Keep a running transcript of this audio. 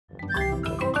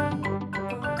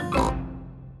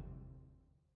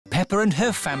Peppa and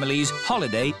her family's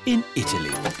holiday in Italy.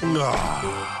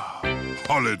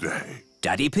 Holiday.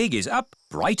 Daddy Pig is up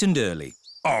bright and early.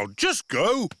 I'll just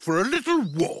go for a little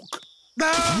walk.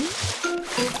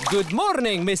 Good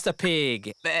morning, Mr.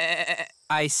 Pig.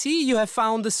 I see you have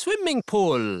found the swimming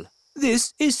pool.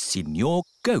 This is Signor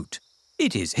Goat.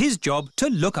 It is his job to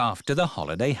look after the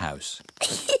holiday house.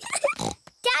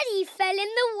 Daddy fell in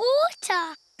the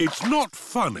water. It's not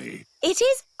funny. It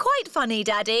is quite funny,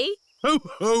 Daddy. Ho,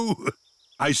 ho!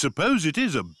 I suppose it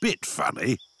is a bit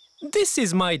funny. This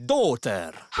is my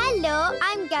daughter. Hello,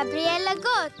 I'm Gabriella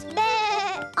Goat.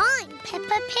 I'm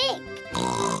Peppa Pig.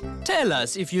 Tell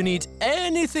us if you need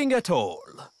anything at all.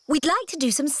 We'd like to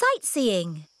do some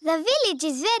sightseeing. The village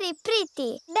is very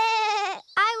pretty.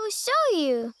 I will show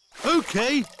you.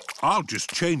 OK, I'll just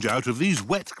change out of these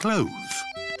wet clothes.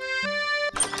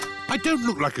 I don't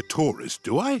look like a tourist,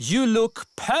 do I? You look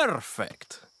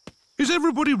perfect. Is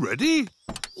everybody ready?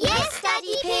 Yes,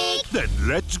 Daddy Pig. Then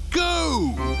let's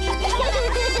go!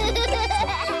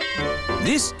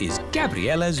 This is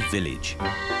Gabriella's village.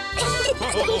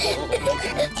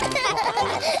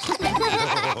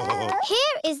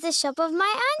 Here is the shop of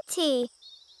my auntie.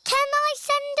 Can I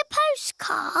send a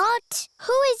postcard?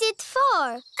 Who is it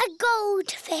for? A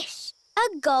goldfish. A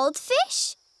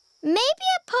goldfish? Maybe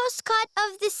a postcard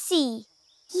of the sea.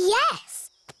 Yes,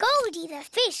 Goldie the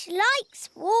fish likes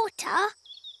water.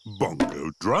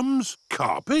 Bongo drums,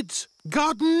 carpets,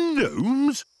 garden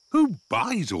gnomes. Who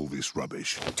buys all this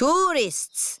rubbish?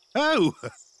 Tourists. Oh,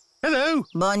 hello.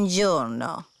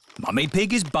 Buongiorno. Mummy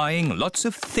Pig is buying lots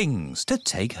of things to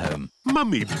take home.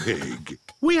 Mummy Pig,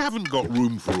 we haven't got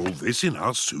room for all this in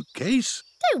our suitcase.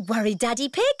 Don't worry, Daddy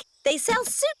Pig. They sell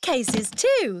suitcases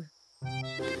too.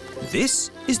 This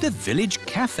is the village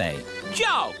cafe.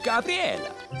 Ciao,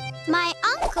 Gabriella. My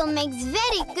uncle makes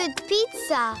very good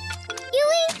pizza.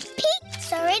 You eat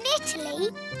pizza in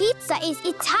Italy? Pizza is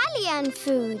Italian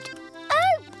food.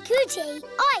 Oh, goody.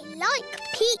 I like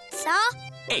pizza.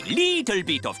 A little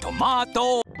bit of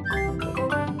tomato.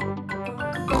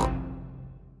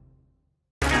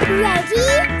 Ready,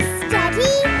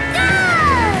 steady, go!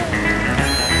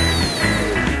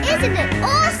 Isn't it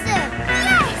awesome?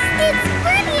 Yes, it's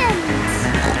brilliant!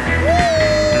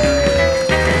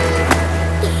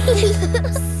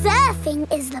 Surfing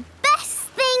is the best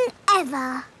thing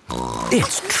ever.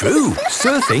 It's true.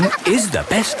 Surfing is the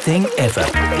best thing ever.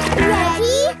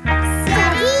 Ready,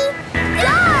 steady,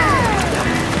 go!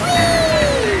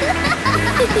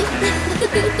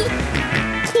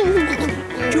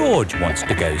 George wants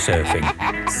to go surfing.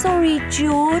 Sorry,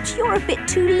 George. You're a bit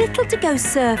too little to go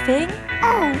surfing.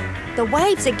 Oh, the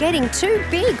waves are getting too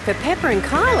big for Peppa and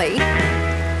Kylie.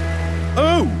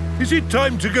 Oh, is it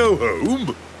time to go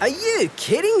home? Are you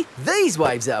kidding? These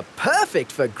waves are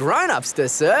perfect for grown-ups to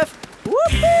surf.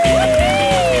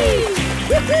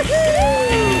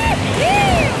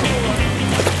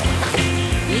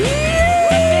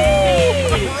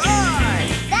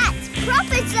 That's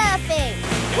proper surfing!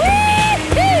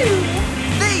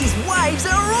 These waves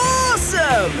are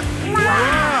awesome!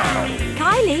 Wow!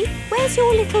 Kylie, where's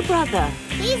your little brother?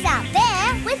 He's out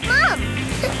there with Mum.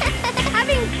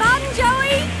 Having fun,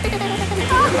 Joey?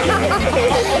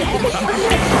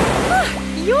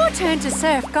 Your turn to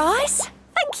surf, guys.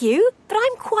 Thank you, but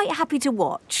I'm quite happy to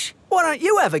watch. Why don't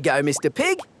you have a go, Mr.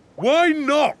 Pig? Why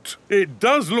not? It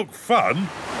does look fun.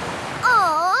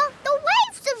 Aw, the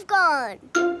waves have gone.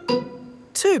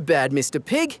 Too bad, Mr.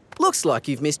 Pig. Looks like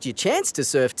you've missed your chance to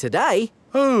surf today.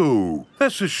 Oh,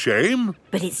 that's a shame.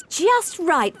 But it's just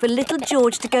right for little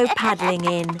George to go paddling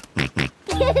in.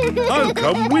 I'll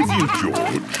come with you,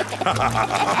 George.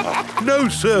 No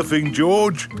surfing,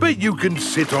 George, but you can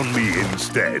sit on me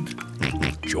instead.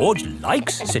 George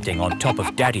likes sitting on top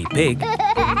of Daddy Pig.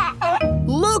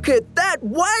 Look at that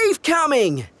wave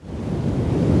coming!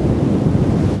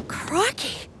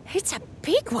 Crikey, it's a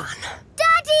big one.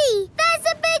 Daddy, there's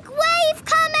a big wave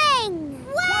coming!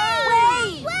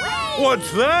 Wave!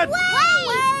 What's that? Wave!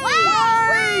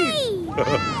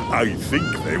 I think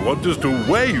they want us to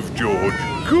wave, George.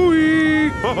 Cooey!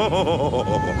 Cooey!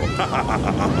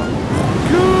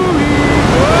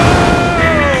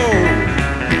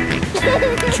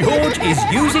 George is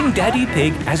using Daddy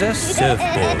Pig as a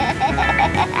surfboard.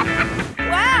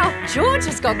 Wow, George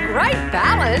has got great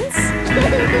balance.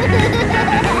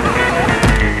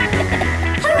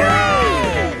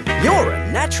 Hooray! You're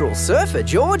a natural surfer,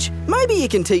 George. Maybe you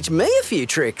can teach me a few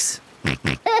tricks. No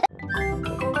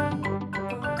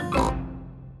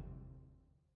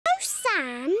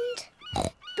sand,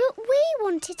 but we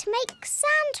wanted to make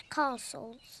sand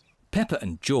castles. Peppa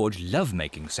and George love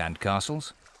making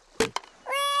sandcastles.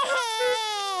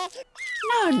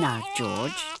 No Oh, now,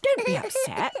 George, don't be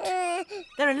upset.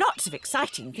 There are lots of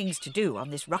exciting things to do on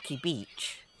this rocky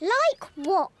beach. Like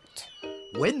what?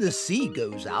 When the sea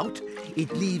goes out,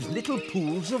 it leaves little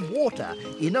pools of water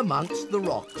in amongst the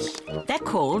rocks. They're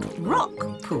called rock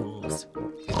pools.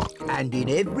 And in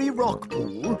every rock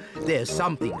pool, there's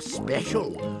something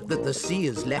special that the sea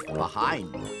has left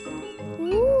behind.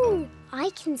 Ooh,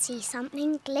 I can see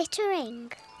something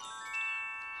glittering.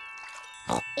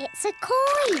 It's a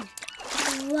coin.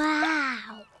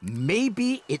 Wow.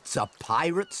 Maybe it's a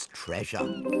pirate's treasure.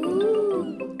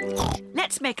 Ooh.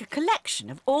 Let's make a collection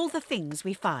of all the things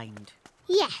we find.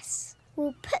 Yes,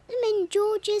 we'll put them in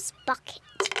George's bucket.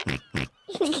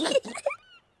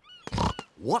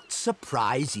 What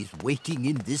surprise is waiting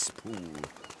in this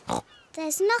pool?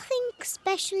 There's nothing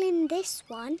special in this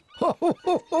one. Ho, ho,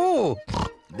 ho, ho!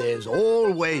 There's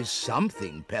always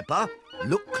something, Peppa.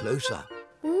 Look closer.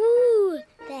 Ooh,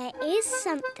 there is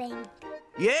something.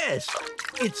 Yes,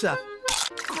 it's a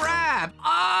crab.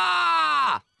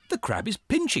 Ah! The crab is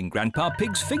pinching Grandpa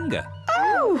Pig's finger.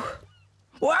 Oh!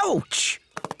 Ouch!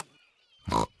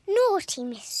 Naughty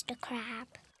Mr. Crab.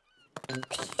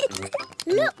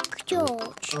 Look,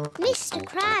 George. Mr.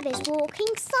 Crab is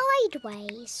walking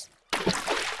sideways.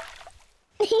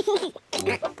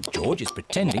 George is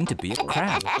pretending to be a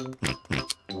crab.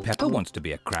 Peppa wants to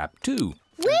be a crab too.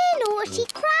 We're naughty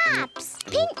crabs.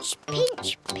 Pinch,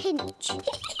 pinch, pinch.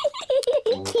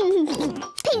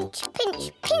 Pinch,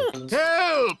 pinch, pinch.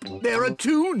 Help! There are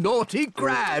two naughty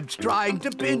crabs trying to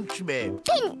pinch me.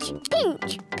 Pinch,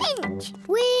 pinch, pinch.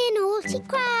 We're naughty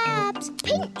crabs.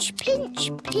 Pinch, pinch,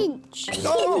 pinch.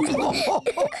 Oh!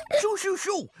 Shoo, shoo,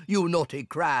 shoo, you naughty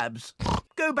crabs.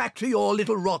 Go back to your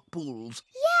little rock pools.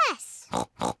 Yes.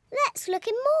 Let's look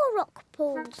in more rock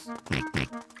pools.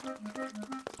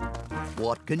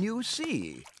 What can you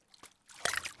see?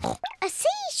 A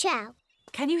seashell.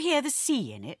 Can you hear the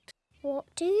sea in it? What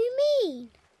do you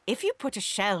mean? If you put a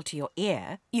shell to your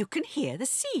ear, you can hear the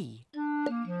sea.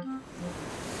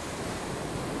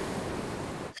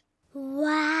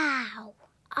 Wow.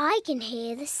 I can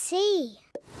hear the sea.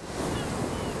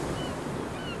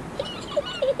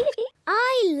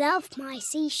 I love my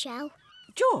seashell.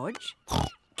 George,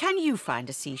 can you find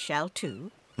a seashell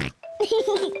too?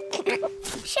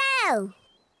 Shell.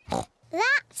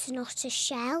 That's not a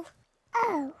shell.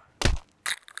 Oh.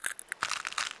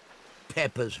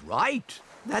 Peppa's right.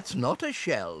 That's not a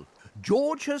shell.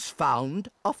 George has found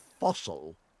a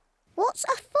fossil. What's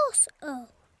a fossil?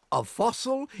 A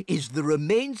fossil is the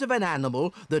remains of an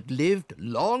animal that lived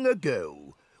long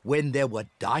ago, when there were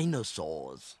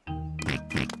dinosaurs.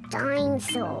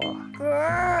 Dinosaur.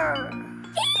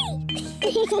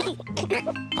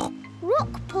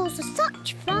 Rock pools are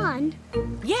such fun.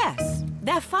 Yes,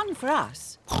 they're fun for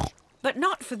us, but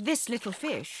not for this little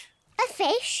fish. A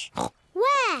fish?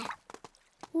 Where?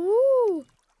 Ooh.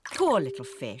 Poor little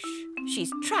fish.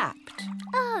 She's trapped.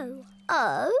 Oh.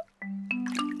 Oh?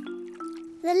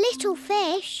 The little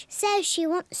fish says she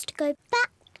wants to go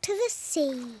back to the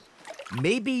sea.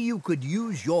 Maybe you could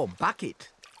use your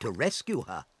bucket to rescue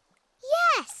her.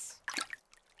 Yes.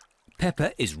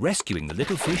 Peppa is rescuing the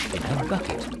little fish in her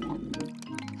bucket.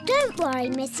 Don't worry,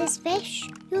 Mrs. Fish.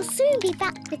 You'll soon be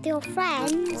back with your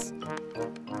friends.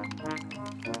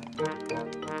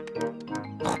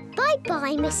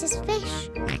 Bye-bye, Mrs. Fish.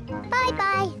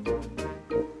 Bye-bye.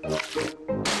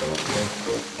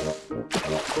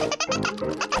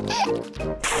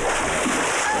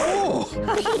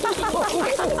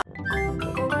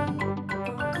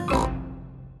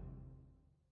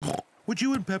 Would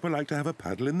you and Peppa like to have a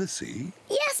paddle in the sea?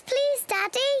 Yes, please,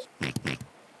 Daddy.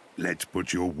 Let's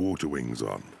put your water wings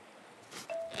on.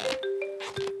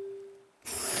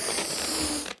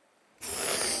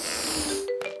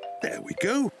 There we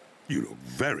go. You look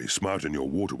very smart in your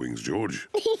water wings, George.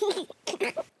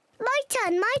 My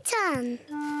turn, my turn.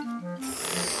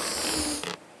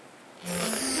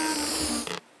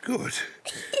 Good.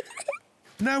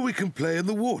 Now we can play in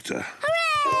the water.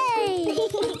 Hooray!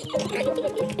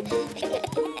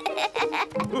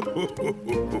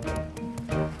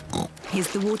 Is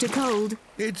the water cold?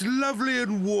 It's lovely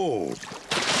and warm.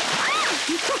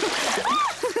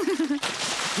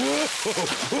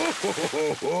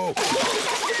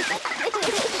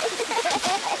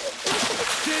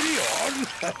 Steady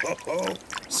on.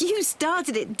 You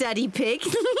started it, Daddy Pig.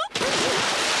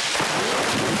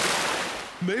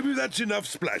 Maybe that's enough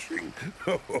splashing.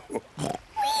 Whee!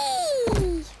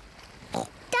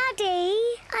 Daddy,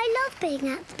 I love being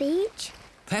at the beach.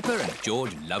 Peppa and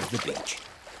George love the beach.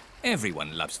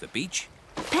 Everyone loves the beach.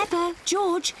 Peppa,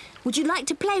 George, would you like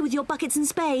to play with your buckets and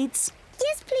spades?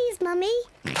 Yes, please, Mummy.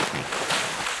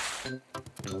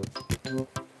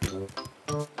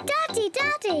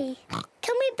 Daddy,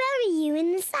 can we bury you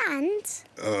in the sand?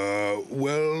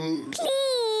 Well...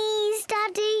 Please,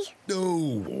 Daddy.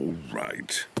 Oh, all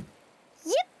right.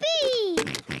 Yippee!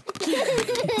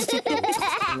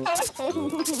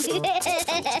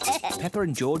 Peppa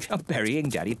and George are burying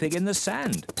Daddy Pig in the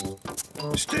sand.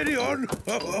 Steady on.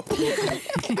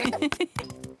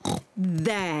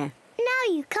 There. Now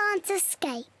you can't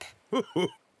escape.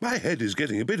 My head is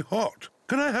getting a bit hot.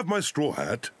 Can I have my straw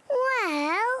hat?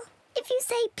 Well, if you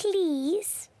say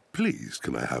please. Please,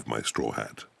 can I have my straw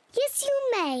hat? Yes,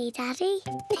 you may, Daddy.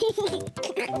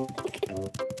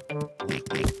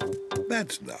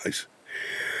 That's nice.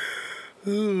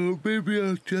 Oh, maybe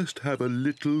I'll just have a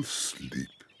little sleep.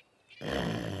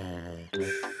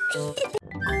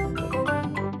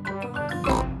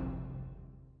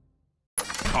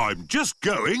 I'm just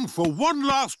going for one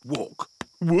last walk.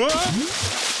 What?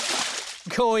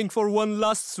 Going for one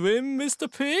last swim,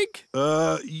 Mr. Pig?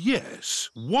 Yes.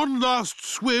 One last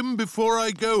swim before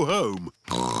I go home.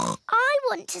 I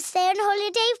want to stay on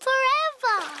holiday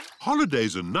forever.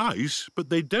 Holidays are nice, but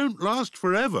they don't last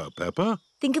forever, Peppa.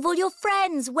 Think of all your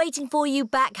friends waiting for you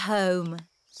back home.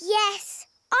 Yes,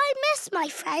 I miss my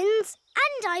friends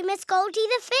and I miss Goldie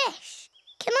the fish.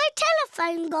 Can I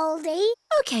telephone Goldie?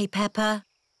 OK, Peppa.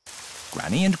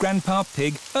 Granny and Grandpa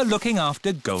Pig are looking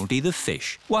after Goldie the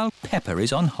fish while Peppa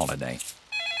is on holiday.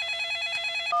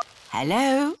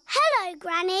 Hello? Hello,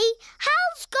 Granny.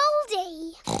 How's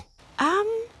Goldie?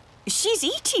 She's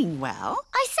eating well.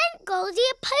 I sent Goldie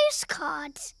a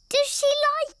postcard. Does she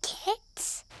like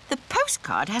it? The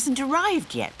postcard hasn't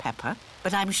arrived yet, Peppa,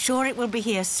 but I'm sure it will be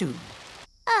here soon.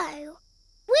 Oh,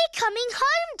 we're coming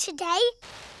home today.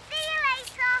 See you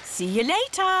later. See you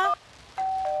later.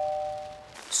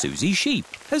 Suzy Sheep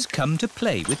has come to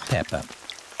play with Peppa.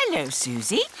 Hello,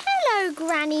 Suzy. Hello,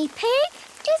 Granny Pig.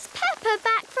 Is Peppa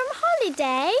back from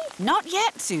holiday? Not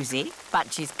yet, Suzy,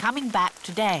 but she's coming back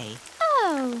today.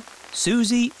 Oh.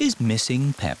 Suzy is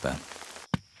missing Peppa.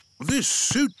 This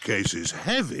suitcase is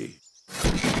heavy.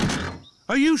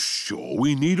 Are you sure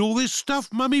we need all this stuff,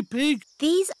 Mummy Pig?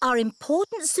 These are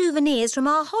important souvenirs from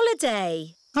our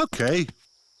holiday. OK.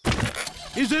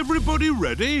 Is everybody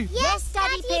ready? Yes,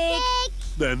 Daddy Pig.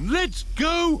 Then let's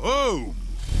go home.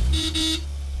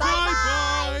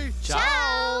 Bye-bye.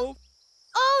 Ciao.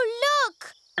 Oh,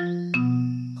 look.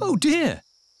 Oh dear,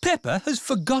 Peppa has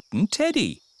forgotten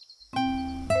Teddy.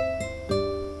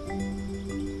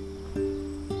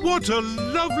 What a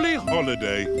lovely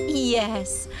holiday.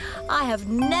 Yes, I have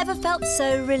never felt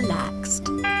so relaxed.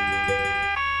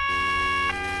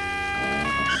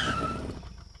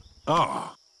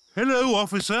 Ah, hello,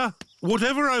 officer.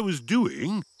 Whatever I was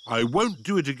doing, I won't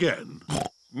do it again.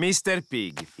 Mr.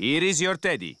 Pig, here is your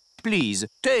teddy. Please,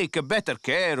 take better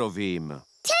care of him.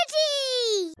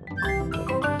 Teddy!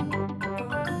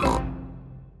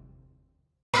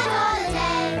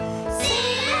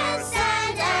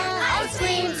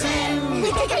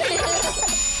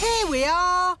 Here we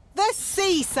are, the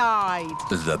seaside.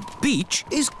 The beach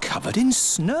is covered in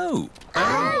snow.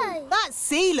 Oh! That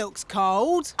sea looks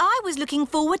cold. I was looking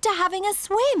forward to having a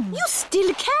swim. You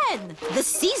still can. The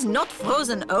sea's not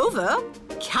frozen over.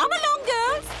 Come along,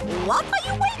 girls. What are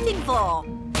you waiting for?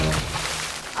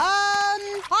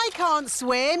 I can't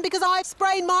swim because I've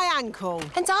sprained my ankle.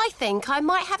 And I think I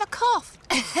might have a cough.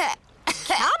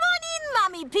 Come on in,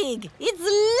 Mummy Pig. It's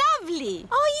lovely.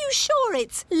 Are you sure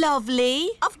it's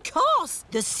lovely? Of course.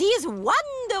 The sea is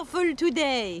wonderful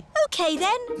today. OK,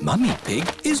 then. Mummy Pig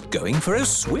is going for a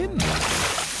swim.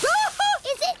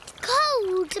 Is it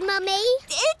cold, Mummy?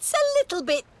 It's a little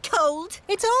bit cold.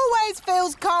 It always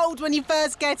feels cold when you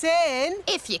first get in.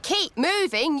 If you keep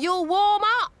moving, you'll warm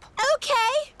up. OK,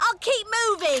 I'll keep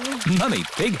moving. Mummy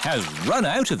Pig has run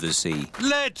out of the sea.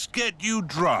 Let's get you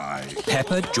dry.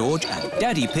 Peppa, George and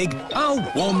Daddy Pig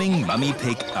are warming Mummy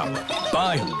Pig up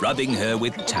by rubbing her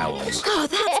with towels. Oh,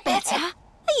 that's better.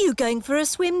 Are you going for a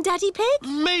swim, Daddy Pig?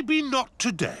 Maybe not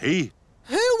today.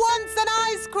 Who wants an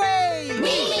ice cream?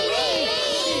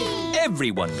 Me!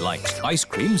 Everyone likes ice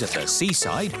creams at the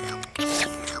seaside.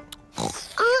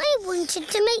 I wanted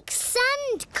to make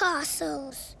sand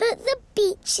castles, but the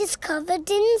beach is covered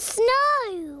in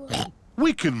snow.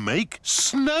 We can make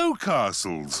snow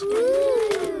castles.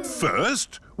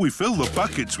 First, we fill the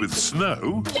buckets with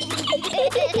snow.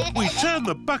 We turn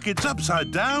the buckets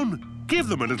upside down, give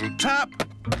them a little tap,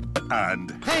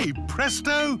 and hey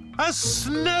presto, a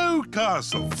snow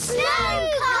castle. Snow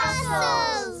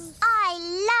castles! I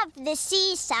love the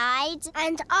seaside.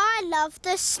 And I love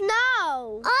the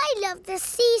snow. I love the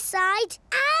seaside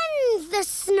and the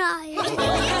snow.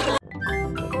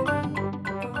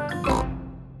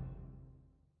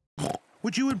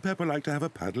 Would you and Peppa like to have a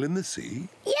paddle in the sea?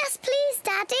 Yes, please,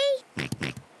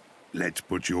 Daddy. Let's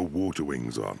put your water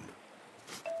wings on.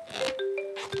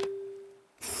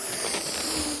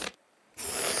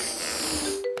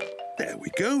 There we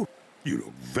go. You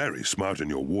look very smart in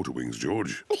your water wings,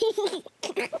 George.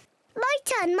 My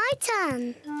turn, my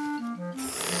turn.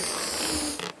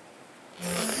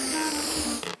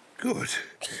 Good.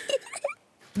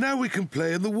 Now we can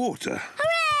play in the water. Hooray!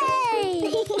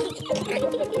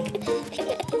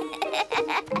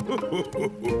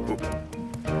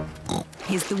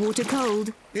 Is the water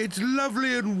cold? It's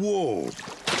lovely and warm.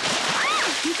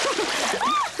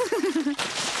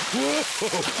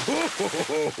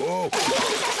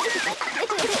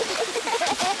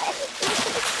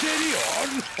 Steady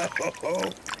on.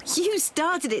 You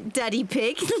started it, Daddy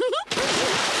Pig.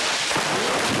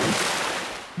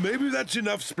 Maybe that's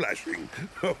enough splashing.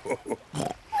 Whee!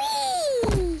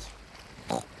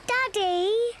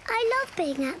 Daddy, I love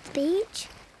being at the beach.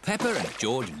 Peppa and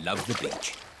George love the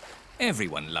beach.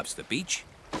 Everyone loves the beach.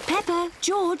 Peppa,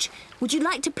 George, would you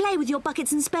like to play with your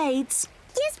buckets and spades?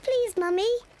 Yes, please, Mummy.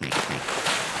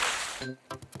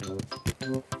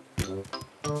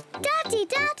 Daddy,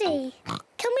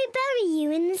 can we bury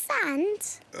you in the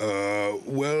sand?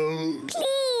 Well...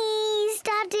 Please,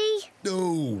 Daddy.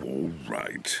 Oh, all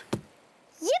right.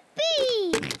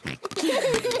 Yippee!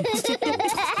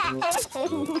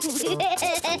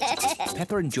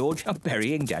 Peppa and George are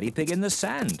burying Daddy Pig in the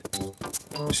sand.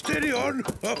 Steady on.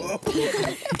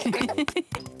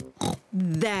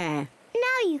 There.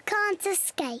 Now you can't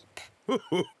escape.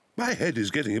 My head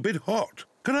is getting a bit hot.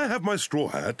 Can I have my straw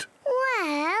hat?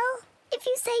 Well, if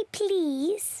you say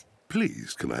please.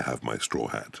 Please, can I have my straw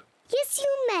hat? Yes,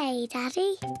 you may,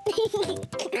 Daddy.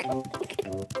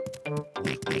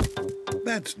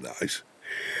 That's nice.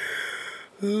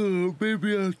 Oh,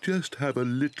 maybe I'll just have a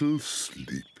little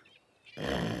sleep.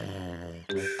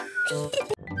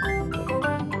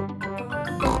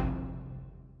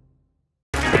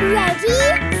 Ready,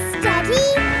 steady,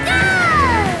 go!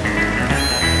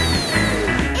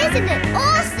 Isn't it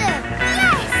awesome?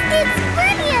 Yes, it's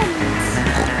brilliant!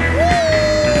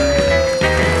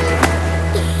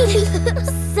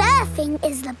 Surfing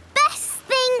is the best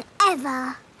thing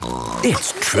ever.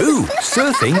 It's true.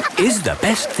 Surfing is the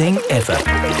best thing ever.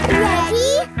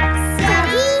 Ready,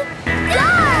 steady, go!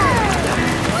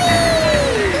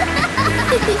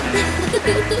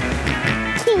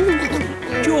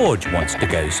 George wants to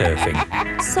go surfing.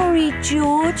 Sorry,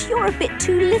 George, you're a bit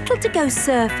too little to go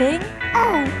surfing.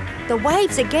 Oh, the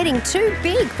waves are getting too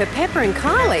big for Peppa and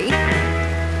Kylie.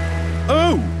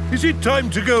 Oh, is it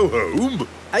time to go home?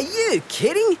 Are you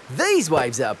kidding? These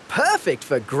waves are perfect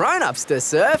for grown-ups to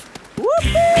surf.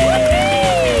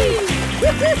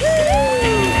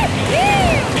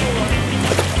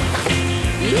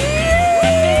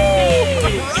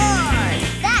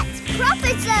 That's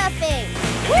proper surfing!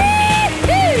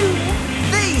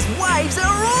 These waves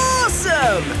are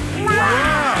awesome!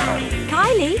 Wow!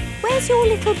 Kylie, where's your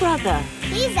little brother?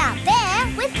 He's out there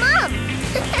with Mum.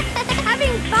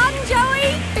 Having fun,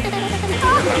 Joey?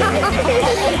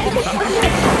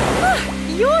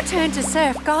 Your turn to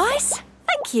surf, guys.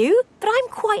 Thank you, but I'm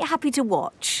quite happy to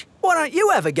watch. Why don't you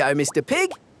have a go, Mr.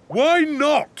 Pig? Why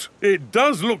not? It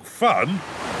does look fun.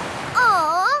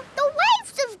 Aw, the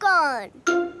waves have gone.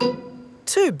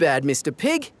 Too bad, Mr.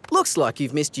 Pig. Looks like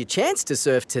you've missed your chance to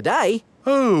surf today.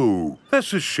 Oh,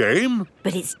 that's a shame.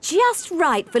 But it's just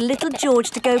right for little George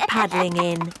to go paddling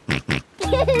in.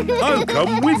 I'll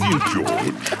come with you,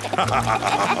 George.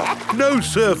 No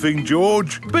surfing,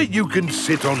 George, but you can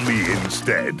sit on me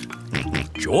instead.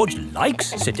 George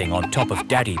likes sitting on top of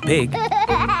Daddy Pig.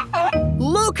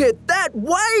 Look at that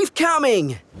wave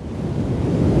coming!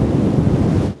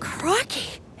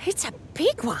 Crikey, it's a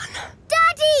big one.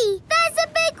 Daddy, there's a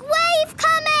big wave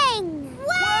coming!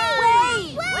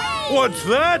 Wave! What's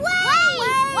that? Wave!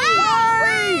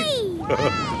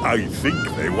 I think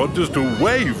they want us to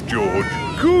wave, George.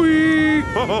 Cooey! Cooey!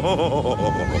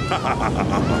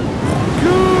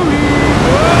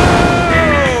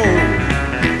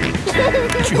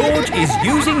 George is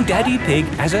using Daddy Pig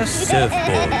as a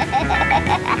surfboard.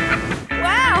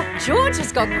 Wow, George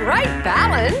has got great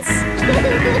balance.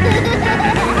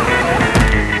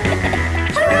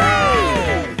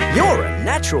 Hooray! You're a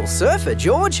natural surfer,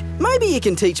 George. Maybe you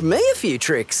can teach me a few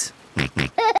tricks.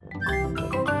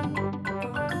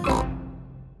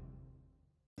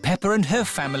 Peppa and her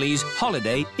family's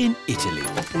holiday in Italy.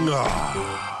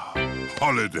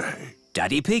 Holiday.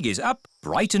 Daddy Pig is up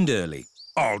bright and early.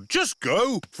 I'll just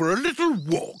go for a little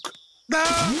walk.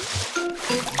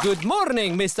 Good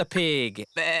morning, Mr. Pig.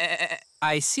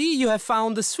 I see you have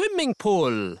found the swimming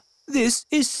pool. This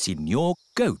is Signor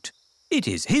Goat. It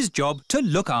is his job to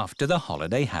look after the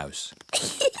holiday house.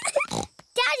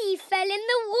 Daddy fell in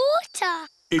the water.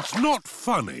 It's not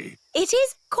funny. It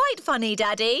is quite funny,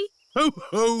 Daddy. Ho,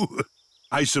 ho!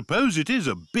 I suppose it is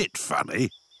a bit funny.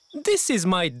 This is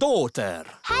my daughter.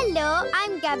 Hello,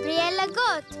 I'm Gabriella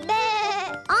Goat.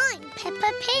 I'm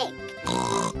Peppa Pig.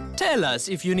 Tell us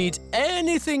if you need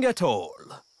anything at all.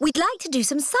 We'd like to do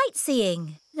some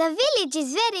sightseeing. The village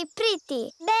is very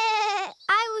pretty.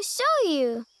 I will show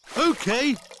you.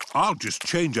 OK, I'll just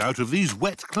change out of these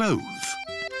wet clothes.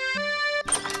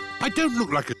 I don't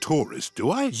look like a tourist,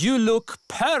 do I? You look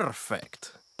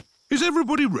perfect. Is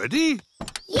everybody ready?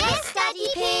 Yes, Daddy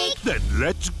Pig. Then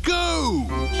let's go!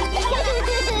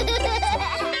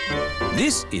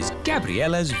 This is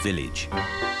Gabriella's village.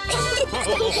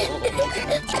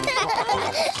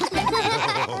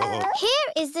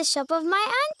 Here is the shop of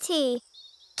my auntie.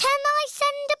 Can I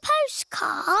send a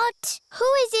postcard? Who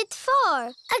is it for?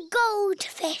 A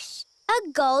goldfish.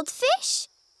 A goldfish?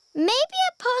 Maybe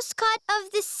a postcard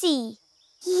of the sea.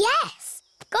 Yes,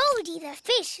 Goldie the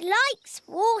fish likes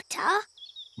water.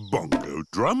 Bongo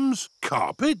drums,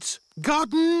 carpets,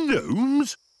 garden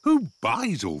gnomes. Who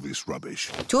buys all this rubbish?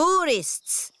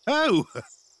 Tourists. Oh,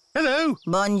 hello.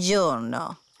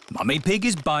 Buongiorno. Mummy Pig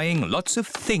is buying lots of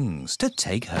things to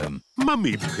take home.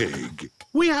 Mummy Pig,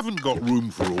 we haven't got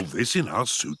room for all this in our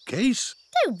suitcase.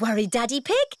 Don't worry, Daddy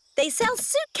Pig. They sell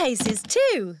suitcases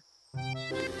too.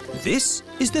 This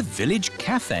is the village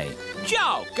cafe.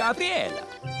 Ciao, Gabriella.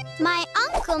 My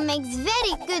uncle makes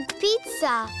very good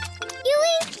pizza. You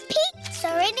eat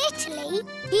pizza in Italy?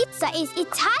 Pizza is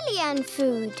Italian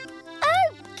food.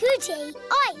 Oh, goody.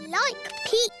 I like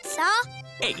pizza.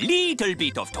 A little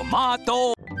bit of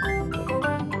tomato.